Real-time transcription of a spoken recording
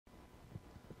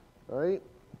All right?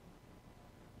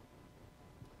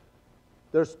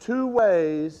 There's two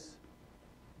ways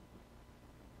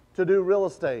to do real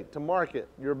estate, to market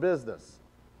your business.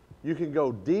 You can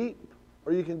go deep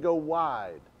or you can go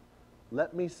wide.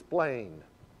 Let me explain.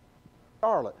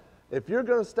 Charlotte. If you're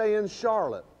going to stay in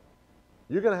Charlotte,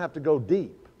 you're going to have to go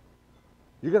deep.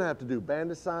 You're going to have to do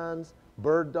bandit signs,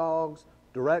 bird dogs,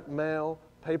 direct mail,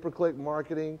 pay-per-click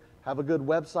marketing, have a good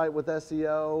website with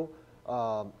SEO,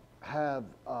 have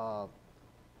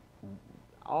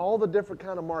all the different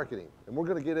kind of marketing. And we're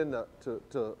going to get into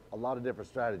a lot of different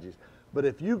strategies. But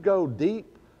if you go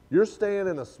deep, you're staying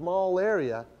in a small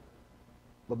area,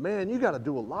 but man, you got to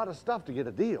do a lot of stuff to get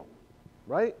a deal,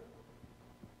 right?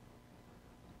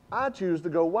 I choose to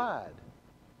go wide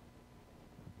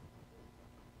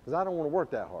because I don't want to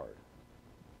work that hard.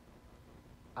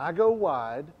 I go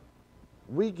wide.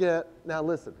 We get, now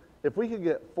listen, if we could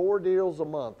get 4 deals a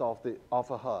month off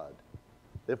of HUD,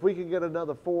 if we could get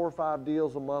another 4 or 5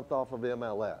 deals a month off of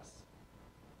MLS,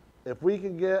 if we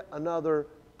can get another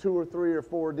 2 or 3 or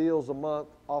 4 deals a month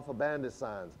off of bandit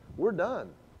signs, we're done,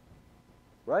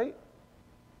 right?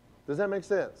 Does that make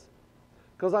sense?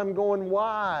 Because I'm going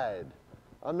wide.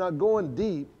 I'm not going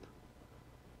deep,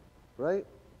 right?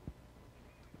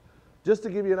 Just to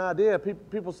give you an idea,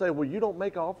 people say, well, you don't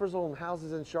make offers on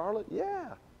houses in Charlotte?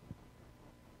 Yeah.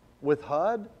 With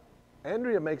HUD,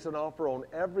 Andrea makes an offer on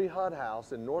every HUD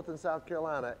house in North and South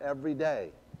Carolina every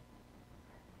day.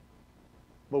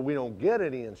 But we don't get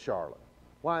any in Charlotte.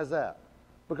 Why is that?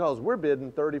 Because we're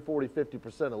bidding 30, 40,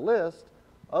 50% a list.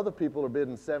 Other people are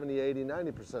bidding 70, 80,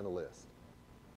 90% a list.